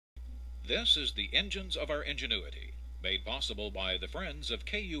This is the Engines of Our Ingenuity, made possible by the Friends of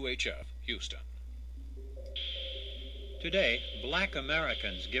KUHF, Houston. Today, black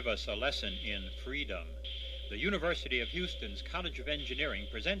Americans give us a lesson in freedom. The University of Houston's College of Engineering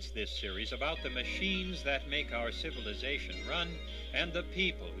presents this series about the machines that make our civilization run and the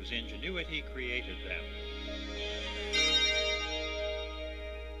people whose ingenuity created them.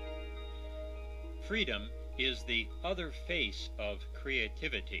 Freedom is the other face of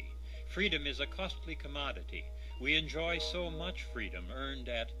creativity. Freedom is a costly commodity. We enjoy so much freedom earned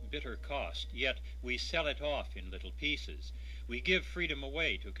at bitter cost, yet we sell it off in little pieces. We give freedom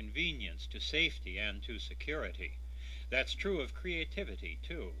away to convenience, to safety, and to security. That's true of creativity,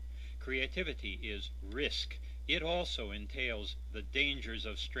 too. Creativity is risk. It also entails the dangers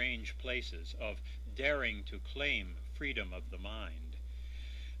of strange places, of daring to claim freedom of the mind.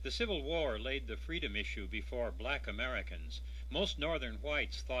 The Civil War laid the freedom issue before black Americans. Most northern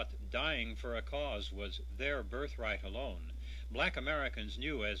whites thought dying for a cause was their birthright alone. Black Americans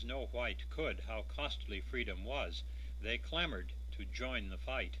knew, as no white could, how costly freedom was. They clamored to join the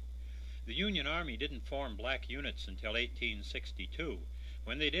fight. The Union Army didn't form black units until 1862.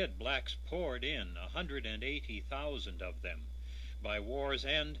 When they did, blacks poured in, 180,000 of them. By war's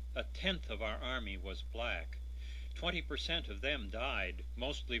end, 1/10 of our army was black. 20% of them died,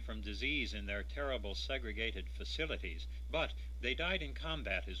 mostly from disease in their terrible segregated facilities, but they died in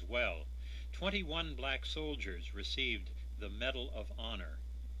combat as well. 21 black soldiers received the Medal of Honor.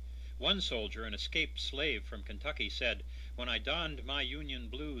 One soldier, an escaped slave from Kentucky, said, "When I donned my Union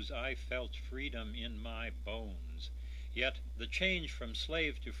blues, I felt freedom in my bones." Yet the change from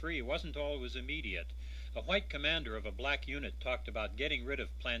slave to free wasn't always immediate. A white commander of a black unit talked about getting rid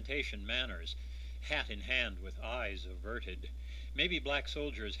of plantation manners, hat in hand with eyes averted. Maybe black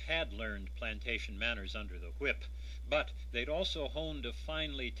soldiers had learned plantation manners under the whip, but they'd also honed a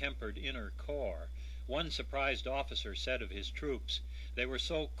finely tempered inner core. One surprised officer said of his troops, "They were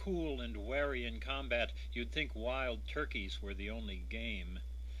so cool and wary in combat, you'd think wild turkeys were the only game."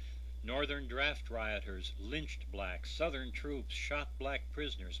 Northern draft rioters lynched blacks. Southern troops shot black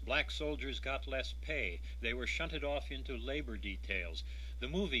prisoners. Black soldiers got less pay. They were shunted off into labor details. The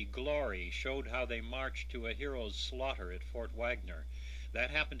movie Glory showed how they marched to a hero's slaughter at Fort Wagner.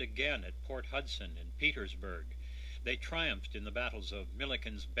 That happened again at Port Hudson and Petersburg. They triumphed in the battles of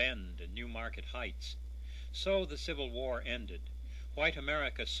Milliken's Bend and New Market Heights. So the Civil War ended. White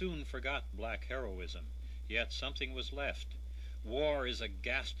America soon forgot black heroism, yet something was left. War is a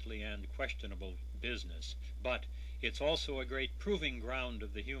ghastly and questionable business, but it's also a great proving ground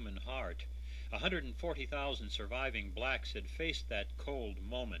of the human heart. 140,000 surviving blacks had faced that cold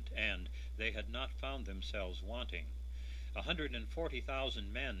moment, and they had not found themselves wanting.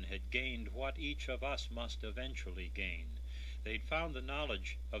 140,000 men had gained what each of us must eventually gain. They'd found the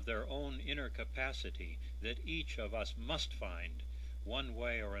knowledge of their own inner capacity that each of us must find, one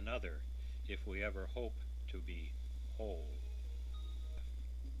way or another, if we ever hope to be whole.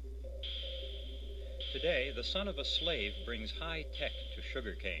 Today, the son of a slave brings high tech to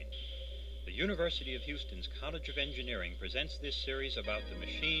sugarcane. The University of Houston's College of Engineering presents this series about the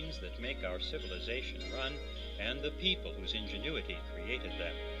machines that make our civilization run and the people whose ingenuity created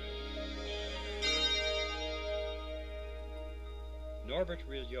them. Norbert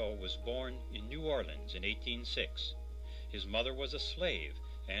RILLIEUX was born in New Orleans in 1806. His mother was a slave,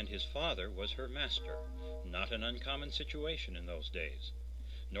 and his father was her master, not an uncommon situation in those days.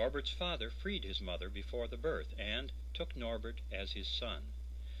 Norbert's father freed his mother before the birth and took Norbert as his son.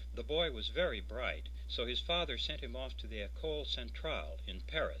 The boy was very bright, so his father sent him off to the École Centrale in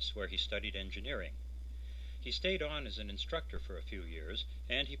Paris, where he studied engineering. He stayed on as an instructor for a few years,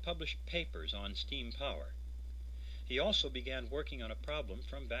 and he published papers on steam power. He also began working on a problem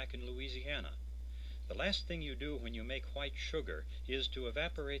from back in Louisiana. The last thing you do when you make white sugar is to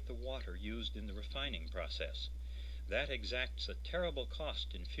evaporate the water used in the refining process. That exacts a terrible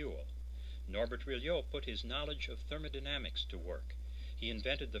cost in fuel. Norbert RILLIEUX put his knowledge of thermodynamics to work. He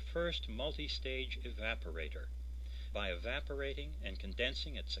invented the first multi-stage evaporator. By evaporating and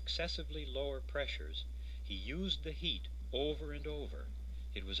condensing at successively lower pressures, he used the heat over and over.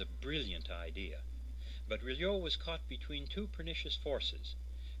 It was a brilliant idea. But RILLIEUX was caught between two pernicious forces: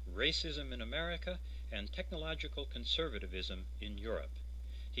 racism in America and technological conservatism in Europe.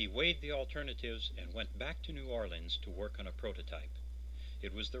 He weighed the alternatives and went back to New Orleans to work on a prototype.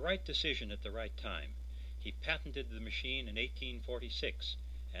 It was the right decision at the right time. He patented the machine in 1846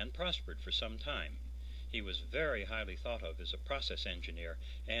 and prospered for some time. He was very highly thought of as a process engineer,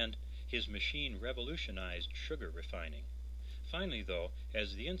 and his machine revolutionized sugar refining. Finally, though,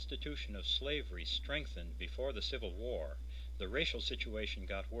 as the institution of slavery strengthened before the Civil War, the racial situation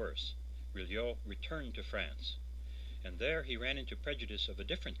got worse. RILLIEUX returned to France, and there he ran into prejudice of a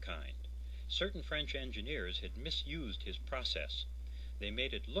different kind. Certain French engineers had misused his process. They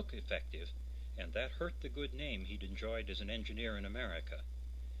made it look effective, and that hurt the good name he'd enjoyed as an engineer in America.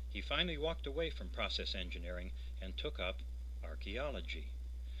 He finally walked away from process engineering and took up archaeology.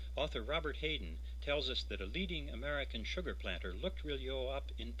 Author Robert Hayden tells us that a leading American sugar planter looked RILLIEUX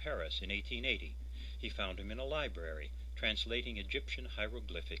up in Paris in 1880. He found him in a library, translating Egyptian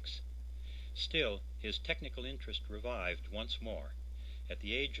hieroglyphics. Still, his technical interest revived once more. At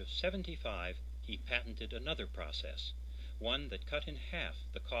the age of 75, he patented another process, one that cut in half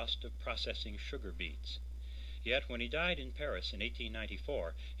the cost of processing sugar beets. Yet when he died in Paris in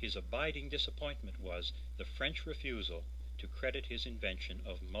 1894, his abiding disappointment was the French refusal to credit his invention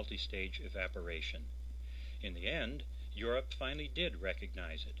of multistage evaporation. In the end, Europe finally did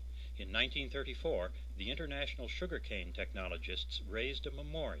recognize it. In 1934, the international sugarcane technologists raised a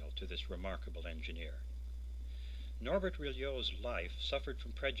memorial to this remarkable engineer. Norbert RILLIEUX's life suffered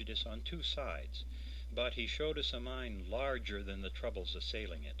from prejudice on two sides, but he showed us a mind larger than the troubles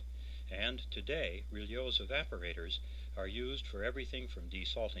assailing it. And today, RILLIEUX's evaporators are used for everything from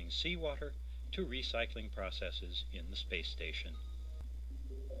desalting seawater to recycling processes in the space station.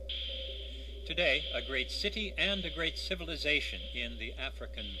 Today, a great city and a great civilization in the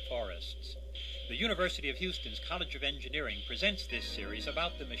African forests. The University of Houston's College of Engineering presents this series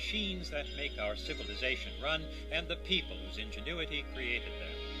about the machines that make our civilization run and the people whose ingenuity created them.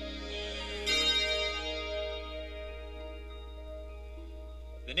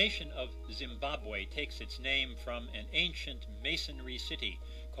 The nation of Zimbabwe takes its name from an ancient masonry city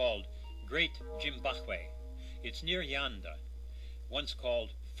called Great Zimbabwe. It's near Yanda, once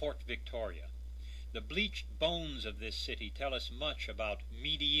called Fort Victoria. The bleached bones of this city tell us much about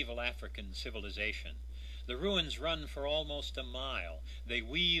medieval African civilization. The ruins run for almost a mile. They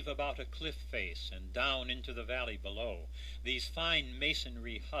weave about a cliff face and down into the valley below. These fine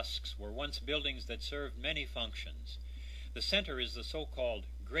masonry husks were once buildings that served many functions. The center is the so-called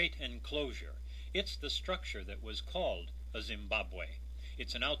Great Enclosure. It's the structure that was called a Zimbabwe.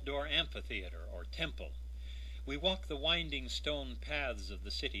 It's an outdoor amphitheater or temple. We walk the winding stone paths of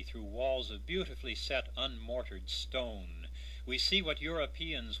the city through walls of beautifully set unmortared stone. We see what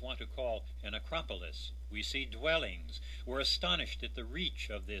Europeans want to call an acropolis. We see dwellings. We're astonished at the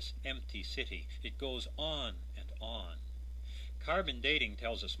reach of this empty city. It goes on and on. Carbon dating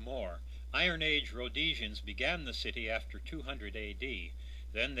tells us more. Iron Age Rhodesians began the city after 200 A.D.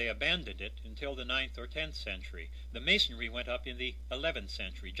 Then they abandoned it until the 9th or 10th century. The masonry went up in the 11th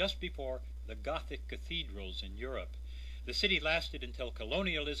century, just before the Gothic cathedrals in Europe. The city lasted until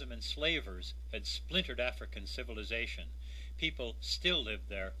colonialism and slavers had splintered African civilization. People still lived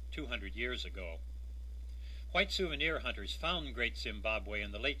there 200 years ago. White souvenir hunters found Great Zimbabwe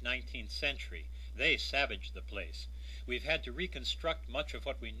in the late 19th century. They savaged the place. We've had to reconstruct much of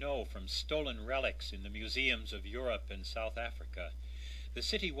what we know from stolen relics in the museums of Europe and South Africa. The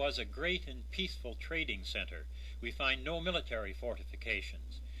city was a great and peaceful trading center. We find no military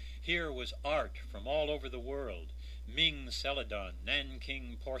fortifications. Here was art from all over the world: Ming celadon,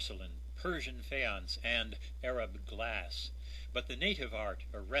 Nanking porcelain, Persian faience, and Arab glass. But the native art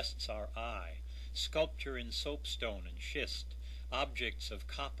arrests our eye: sculpture in soapstone and schist, objects of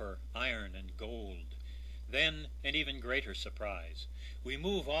copper, iron, and gold. Then, an even greater surprise. We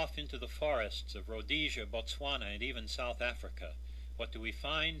move off into the forests of Rhodesia, Botswana, and even South Africa. What do we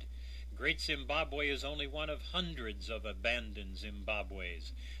find? Great Zimbabwe is only one of hundreds of abandoned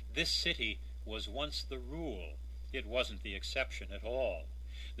Zimbabwes. This city was once the rule. It wasn't the exception at all.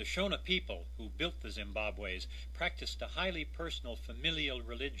 The Shona people who built the Zimbabwes practiced a highly personal familial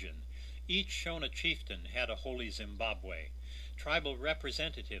religion. Each Shona chieftain had a holy Zimbabwe. Tribal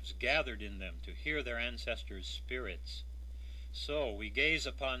representatives gathered in them to hear their ancestors' spirits. So we gaze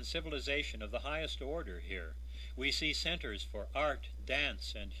upon civilization of the highest order here. We see centers for art,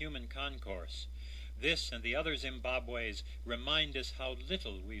 dance, and human concourse. This and the other Zimbabwes remind us how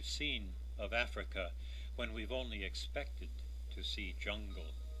little we've seen of Africa when we've only expected to see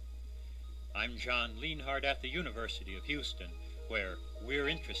jungle. I'm John Lienhard at the University of Houston, where we're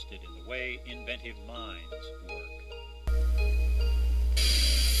interested in the way inventive minds work.